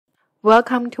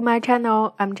Welcome to my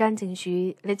channel. I'm Zhang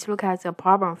Jingxu. Let's look at the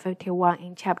problem 51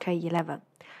 in chapter 11.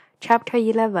 Chapter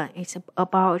 11 is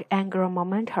about angular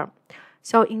momentum.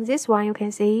 So in this one, you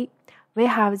can see we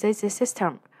have this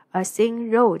system, a thin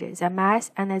rod, the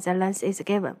mass and the length is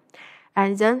given.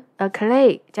 And then a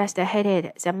clay just hit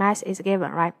it, the mass is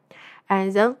given, right?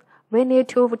 And then we need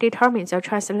to determine the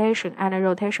translation and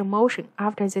rotation motion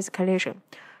after this collision.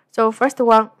 So first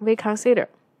one, we consider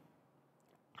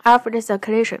after the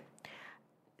collision,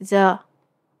 the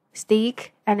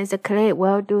stick and the clay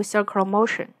will do circular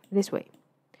motion this way.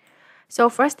 So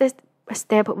first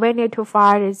step, we need to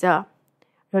find the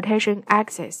rotation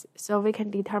axis, so we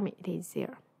can determine it is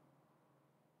there.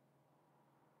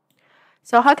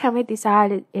 So how can we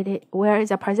decide where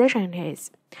the position is?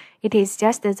 It is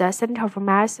just the center of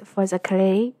mass for the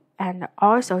clay and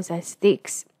also the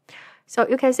sticks. So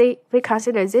you can see we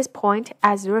consider this point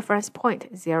as reference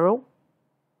point 0.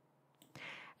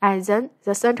 And then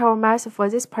the center of mass for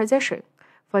this position,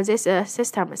 for this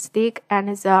system, stick and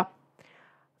the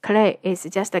clay is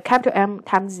just the capital M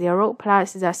times 0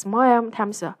 plus the small m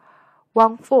times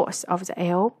 1/4 of the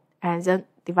L, and then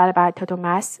divided by total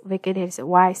mass, we get it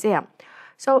YCM.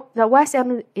 So the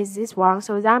YCM is this one,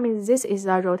 so that means this is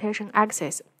the rotation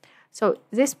axis. So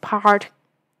this part,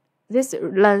 this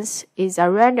length is a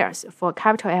radius for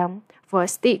capital M for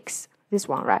sticks, this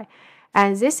one, right?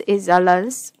 And this is the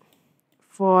length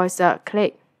for the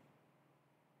clay.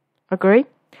 Agree?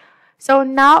 So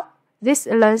now this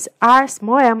length R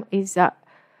small m is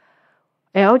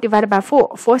L divided by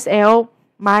 4. Force L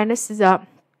minus the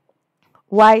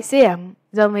YCM.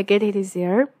 Then we get it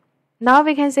there. Now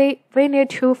we can see we need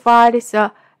to find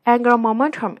the angular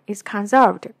momentum is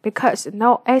conserved because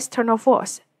no external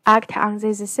force act on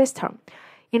this system.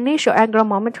 Initial angular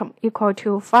momentum equal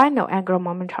to final angular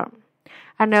momentum.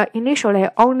 And initially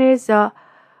only the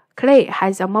clay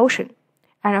has a motion,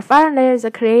 and finally the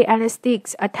clay and the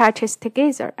sticks attaches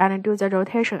together and do the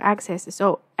rotation axis,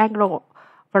 so angular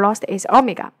velocity is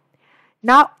omega.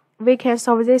 Now we can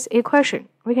solve this equation.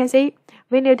 We can see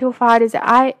we need to find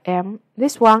the Im.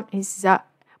 This one is the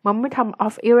momentum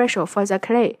of inertia for the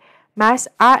clay, mass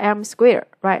Rm square,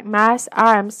 right? Mass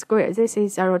Rm square, this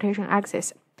is the rotation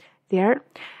axis there.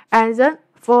 And then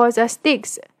for the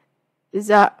sticks,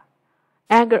 the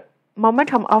angular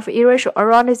momentum of inertia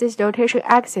around this rotation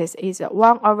axis is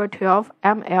 1/12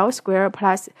 ml square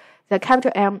plus the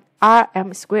capital M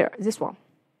Rm square, this one.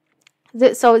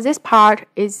 So this part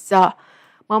is the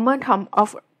momentum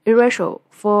of inertia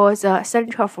for the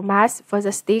center of mass for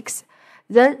the sticks.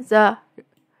 Then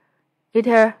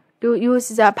it do use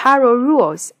the parallel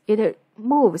rules. It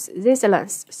moves this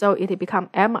length, so it becomes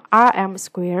mRm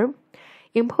square.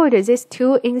 Input these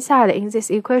two inside in this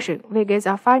equation, we get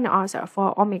the final answer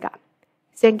for omega.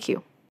 Thank you.